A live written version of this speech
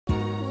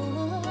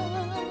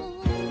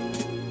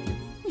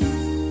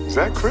Is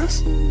that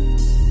Chris?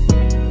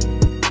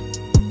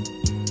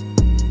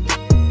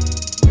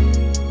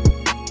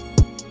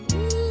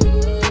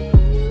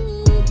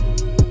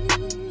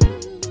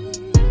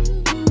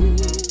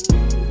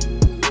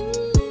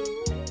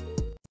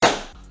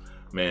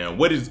 Man,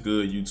 what is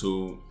good,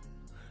 YouTube?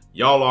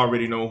 Y'all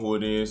already know who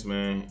it is,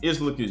 man.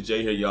 It's Lucas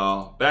J here,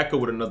 y'all. Back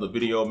up with another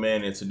video,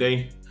 man. And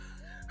today,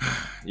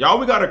 y'all,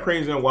 we got a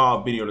crazy and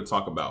wild video to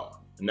talk about.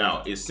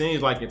 Now, it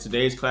seems like in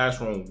today's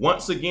classroom,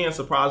 once again,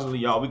 surprisingly,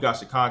 y'all, we got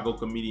Chicago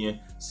comedian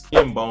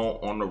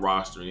Skinbone on the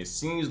roster. It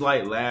seems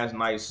like last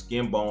night,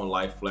 Skinbone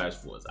life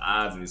flashed for his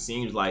eyes, and it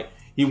seems like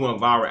he went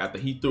viral after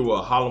he threw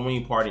a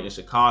Halloween party in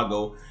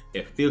Chicago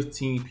and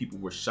 15 people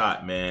were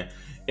shot, man.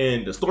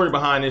 And the story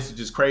behind this is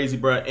just crazy,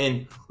 bro.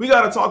 And we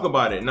got to talk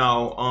about it.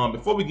 Now,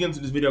 before we get into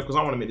this video, because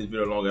I want to make this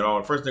video long at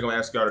all, the first thing I'm going to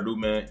ask y'all to do,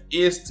 man,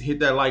 is to hit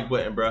that like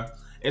button, bro.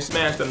 And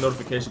smash that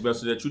notification bell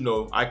so that you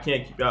know I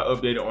can't keep y'all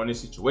updated on this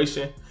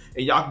situation.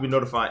 And y'all can be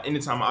notified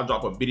anytime I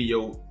drop a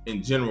video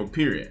in general,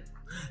 period.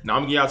 Now,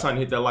 I'm going to give y'all time to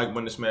hit that like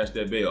button and smash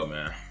that bell,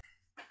 man.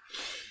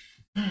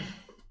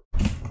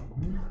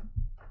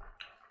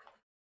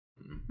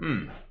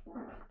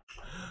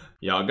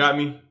 Y'all got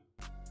me?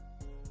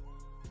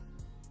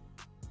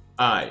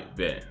 Alright,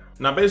 bet.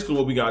 Now, basically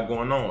what we got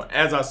going on,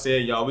 as I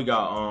said, y'all, we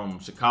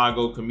got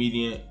Chicago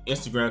comedian,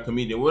 Instagram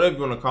comedian, whatever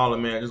you want to call it,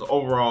 man, just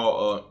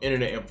overall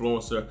internet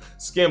influencer,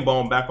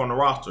 Skinbone back on the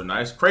roster. Now,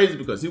 it's crazy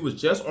because he was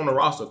just on the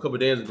roster a couple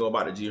days ago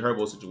about the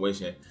Herbo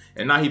situation,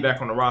 and now he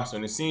back on the roster.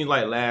 And it seems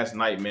like last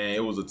night, man,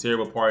 it was a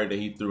terrible party that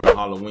he threw on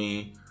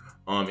Halloween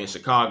in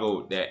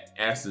Chicago that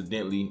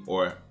accidentally,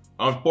 or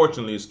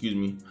unfortunately, excuse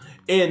me,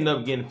 ended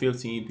up getting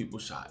 15 people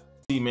shot.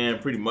 See, man,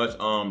 pretty much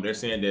they're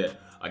saying that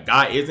a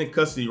guy is in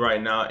custody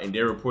right now, and they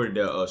reported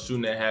that a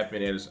shooting that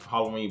happened at his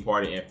Halloween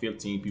party and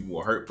 15 people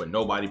were hurt, but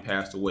nobody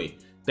passed away.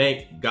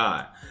 Thank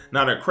God.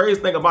 Now, the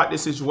crazy thing about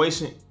this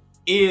situation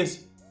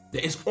is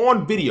that it's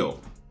on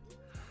video.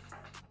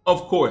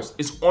 Of course,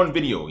 it's on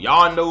video.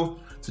 Y'all know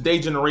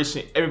today's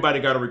generation, everybody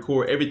got to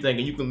record everything,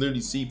 and you can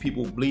literally see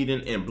people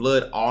bleeding and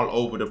blood all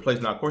over the place.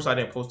 Now, of course, I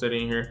didn't post that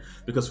in here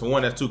because, for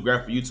one, that's too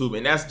graphic for YouTube,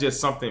 and that's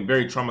just something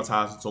very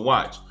traumatizing to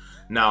watch.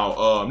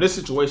 Now, this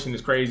situation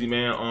is crazy,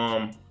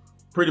 man.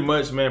 Pretty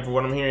much, man, for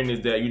what I'm hearing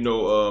is that, you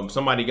know,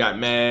 somebody got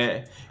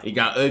mad, it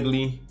got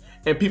ugly,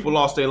 and people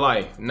lost their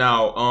life.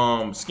 Now,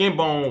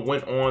 Skinbone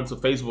went on to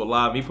Facebook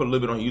Live. He put a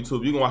little bit on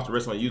YouTube. You can watch the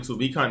rest on YouTube.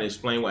 He kind of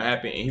explained what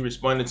happened, and he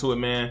responded to it,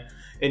 man.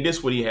 And this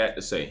is what he had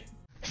to say.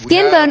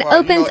 Skinbone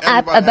opens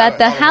up about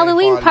the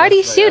Halloween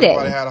party shooting.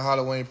 Everybody had a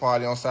Halloween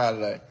party on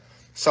Saturday.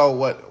 So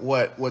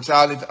what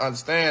y'all need to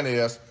understand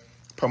is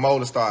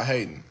promoters start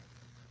hating.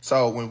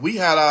 So when we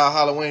had our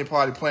Halloween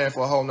party planned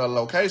for a whole nother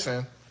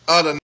location,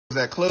 other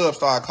that club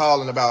started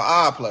calling about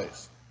our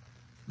place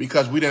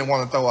because we didn't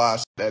want to throw our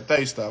shit at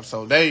they stuff.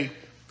 So they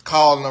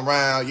calling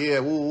around, yeah,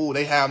 woo,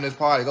 they having this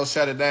party, go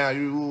shut it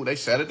down. They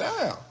shut it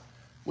down.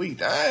 We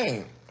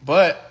dang.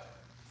 But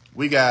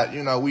we got,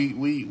 you know,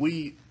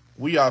 we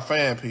are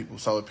fan people.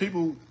 So if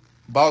people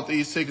bought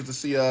these tickets to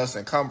see us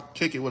and come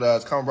kick it with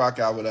us, come rock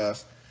out with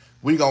us,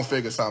 we gonna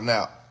figure something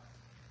out.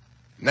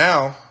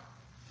 Now,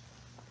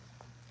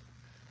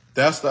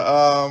 that's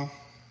the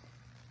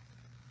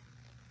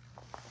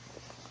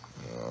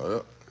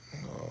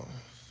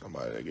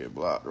somebody that get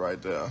blocked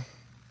right there.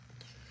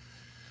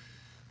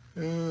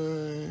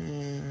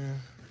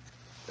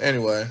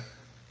 Anyway,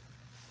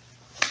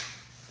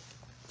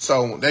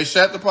 so they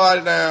shut the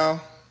party down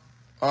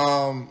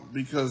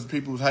because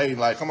people was hating.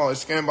 Like, come on,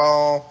 it's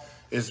Skinbone,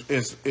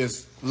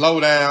 it's low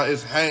down,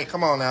 it's Hank.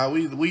 Come on now,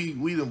 we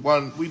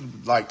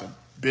like the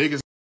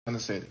biggest in the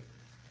city.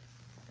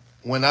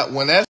 When that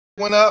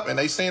went up and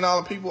they seen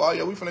all the people, oh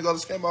yeah, we finna go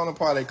to Skinbone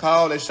party. They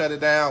called, they shut it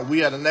down.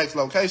 We at the next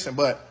location,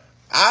 but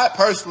I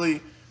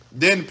personally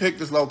didn't pick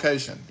this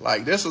location.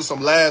 Like, this was some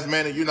last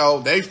minute, you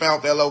know, they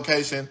found their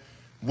location.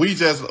 We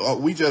just you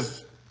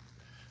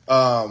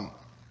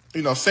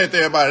know, sent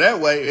everybody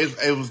that way.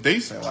 It was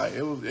decent. Like,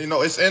 it was, you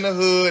know, it's in the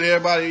hood.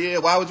 Everybody, yeah,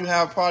 why would you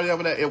have a party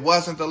over there? It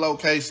wasn't the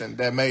location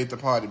that made the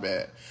party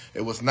bad.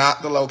 It was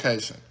not the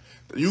location.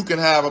 You can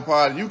have a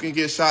party. You can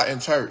get shot in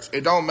church.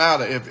 It don't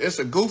matter if it's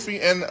a goofy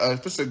in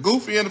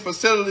the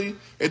facility.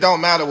 It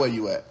don't matter where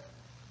you at.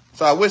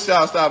 So I wish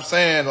y'all stop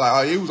saying like,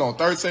 oh, you was on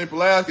 13th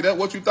Pulaski. That's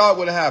what you thought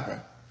would have happened.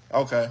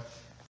 Okay.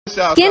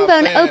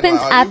 Skinbone opens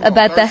up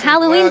about the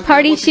Halloween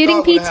party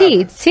shooting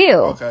PT too.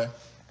 Okay.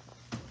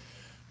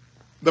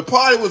 The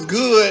party was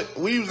good.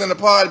 We was in the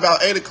party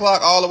about 8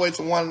 o'clock all the way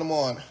to 1 in the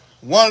morning.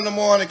 1 in the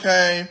morning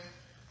came,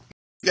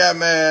 got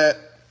mad.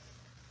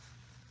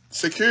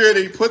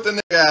 Security put the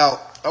nigga out.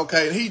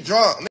 Okay, and he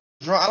drunk.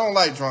 I don't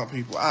like drunk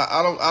people.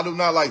 I do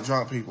not like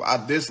drunk people. I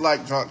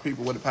dislike drunk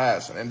people with a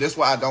passion, and this is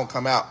why I don't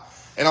come out.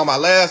 And on my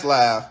last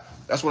live,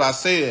 that's what I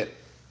said.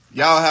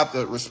 Y'all have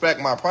to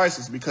respect my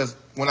prices because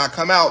when I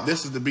come out,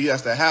 this is the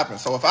BS that happens.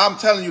 So if I'm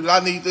telling you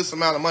that I need this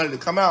amount of money to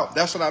come out,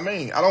 that's what I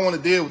mean. I don't want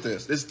to deal with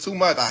this. This is too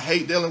much. I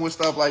hate dealing with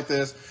stuff like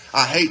this.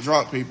 I hate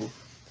drunk people.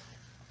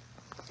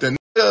 The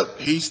nigga,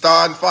 he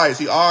starting fights.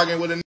 He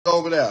arguing with a nigga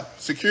over there.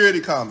 Security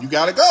come. You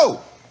got to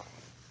go.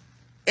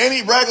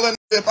 Any regular,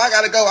 if I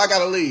gotta go, I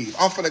gotta leave.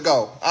 I'm finna go.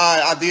 All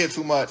right, I did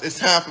too much. It's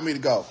time for me to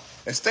go.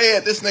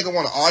 Instead, this nigga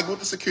want to argue with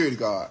the security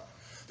guard.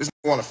 This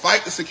nigga want to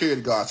fight the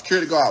security guard.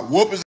 Security guard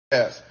whoop his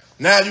ass.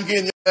 Now you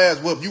getting your ass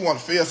whooped. You want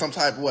to feel some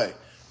type of way.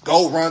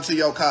 Go run to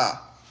your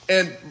car.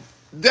 And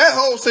that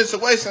whole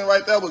situation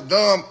right there was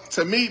dumb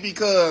to me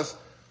because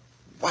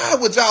why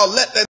would y'all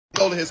let that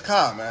go to his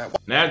car, man?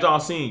 Now, as y'all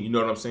seen, you know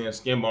what I'm saying,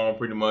 Skinbone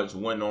pretty much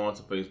went on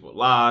to Facebook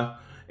Live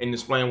and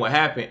explained what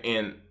happened.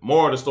 And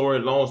more of the story,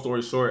 long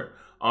story short,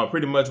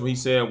 pretty much what he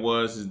said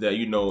is that,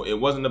 you know, it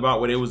wasn't about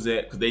where they was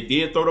at, because they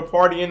did throw the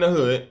party in the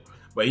hood.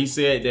 But he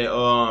said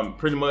that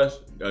pretty much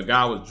a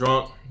guy was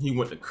drunk. He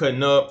went to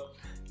cutting up.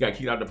 He got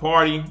kicked out of the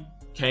party,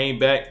 came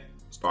back,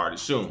 started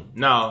shooting.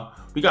 Now,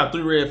 we got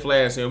 3 red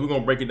flags here. We're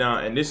going to break it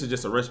down. And this is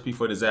just a recipe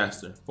for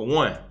disaster. For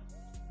one,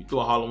 you threw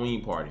a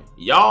Halloween party.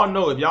 Y'all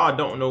know, if y'all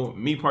don't know,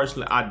 me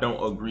personally, I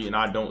don't agree and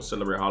I don't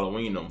celebrate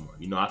Halloween no more.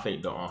 You know, I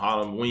think the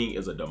Halloween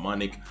is a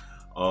demonic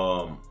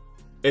holiday.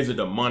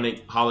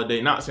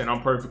 Not saying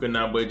I'm perfect or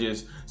not, but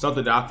just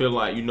something that I feel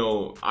like, you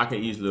know, I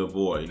can easily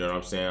avoid. You know what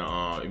I'm saying?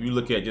 If you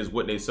look at just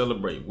what they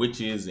celebrate,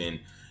 witches, and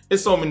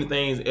it's so many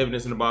things,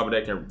 evidence in the Bible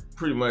that can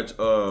pretty much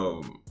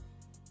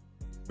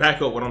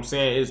back up what I'm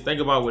saying. Is think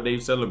about what they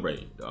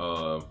celebrate: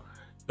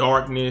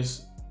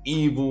 darkness,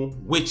 evil,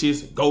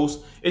 witches,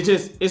 ghosts.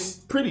 It's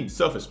pretty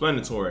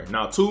self-explanatory.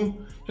 Now,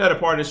 2, he had a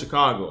party in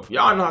Chicago.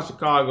 Y'all know how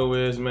Chicago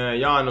is, man.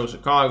 Y'all know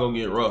Chicago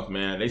get rough,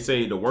 man. They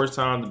say the worst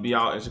time to be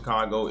out in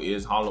Chicago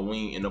is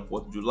Halloween and the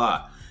 4th of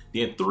July.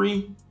 Then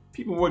 3,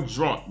 people were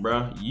drunk,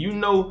 bruh. You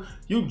know,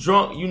 you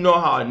drunk, you know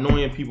how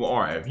annoying people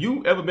are. If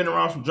you ever been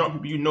around some drunk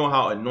people, you know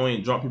how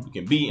annoying drunk people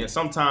can be. And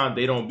sometimes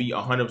they don't be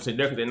 100% there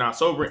because they're not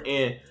sober.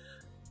 And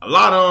a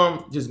lot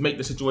of them just make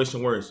the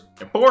situation worse.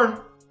 And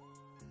 4,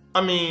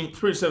 I mean, it's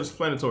pretty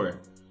self-explanatory.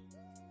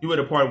 You at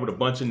a party with a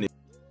bunch of niggas.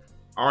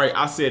 All right,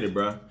 I said it,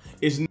 bruh.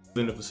 It's niggas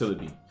in the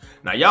facility.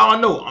 Now, y'all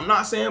know, I'm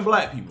not saying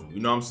black people.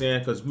 You know what I'm saying?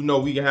 Because we know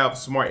we can have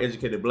smart,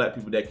 educated black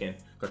people that can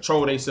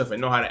control themselves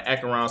and know how to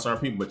act around certain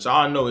people. But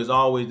y'all know it's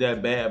always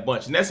that bad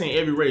bunch. And that's in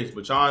every race.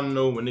 But y'all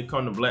know when it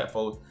comes to black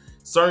folks,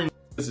 certain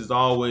niggas is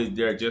always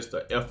there just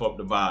to F up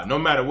the vibe. No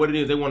matter what it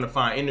is, they want to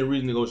find any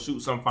reason to go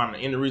shoot something, find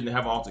any reason to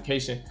have an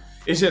altercation.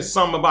 It's just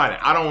something about it.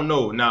 I don't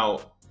know. Now,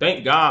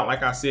 thank God,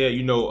 like I said,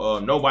 you know,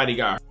 nobody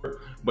got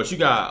hurt. But you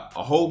got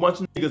a whole bunch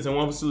of niggas in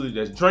one facility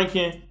that's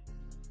drinking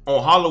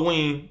on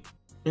Halloween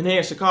and here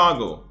in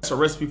Chicago. That's a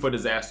recipe for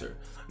disaster.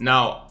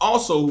 Now,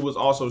 also, who was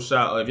also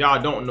shot, if y'all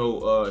don't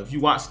know, if you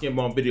watch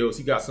Skinbone videos,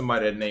 he got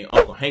somebody named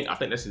Uncle Hank. I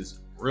think that's his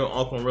real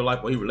uncle in real life,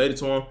 but he related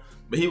to him.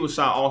 But he was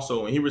shot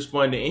also, and he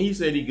responded, and he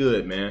said he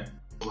good, man.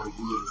 Everybody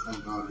good.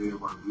 Thank God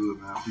everybody good,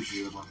 man. I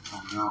appreciate everybody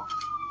coming out.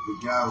 The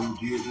guy who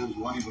did this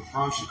wasn't even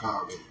from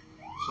Chicago.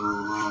 So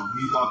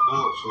he locked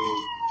up, so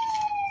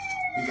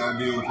he got to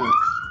deal with that.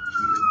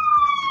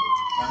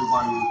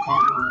 Everybody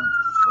recovering and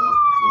stuff.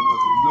 There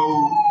wasn't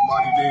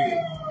nobody dead.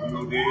 No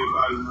dead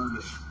bodies, none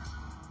of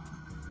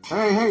that.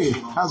 Hey,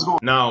 how's it going?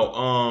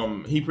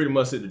 Now, he pretty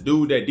much said the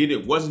dude that did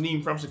it wasn't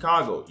even from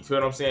Chicago. You feel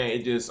what I'm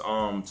saying? It just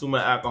too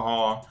much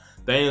alcohol.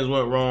 Things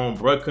went wrong.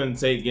 Bruh couldn't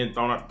take getting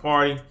thrown out the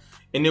party,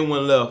 and then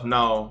went left.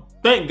 Now,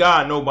 thank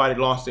God nobody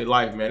lost their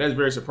life, man. That's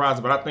very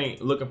surprising. But I think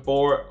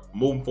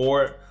moving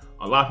forward,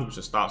 a lot of people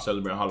should stop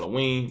celebrating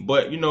Halloween.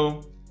 But, you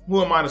know,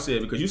 who am I to say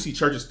it? Because you see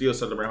churches still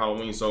celebrating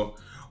Halloween, so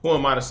who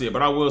am I to say it?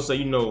 But I will say,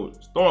 you know,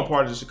 throwing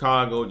parties in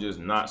Chicago just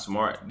not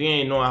smart. They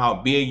ain't knowing how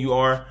big you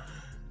are.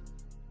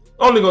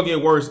 Only gonna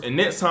get worse, and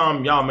next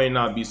time y'all may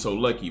not be so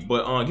lucky.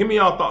 But give me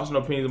y'all thoughts and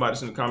opinions about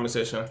this in the comment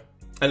section,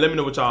 and let me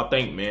know what y'all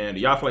think, man.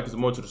 Do y'all feel like it's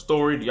more to the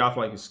story? Do y'all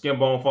feel like it's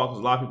Skinbone fault? Because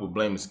a lot of people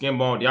blaming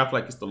Skinbone. Do y'all feel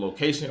like it's the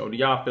location, or do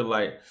y'all feel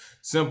like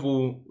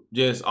simple,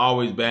 just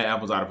always bad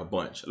apples out of a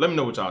bunch? Let me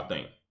know what y'all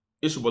think.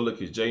 It's your boy Look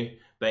is Jay.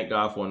 Thank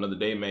God for another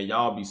day, man.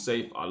 Y'all be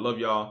safe. I love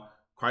y'all.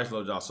 Christ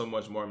loves y'all so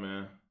much more,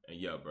 man. And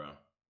yeah, bro.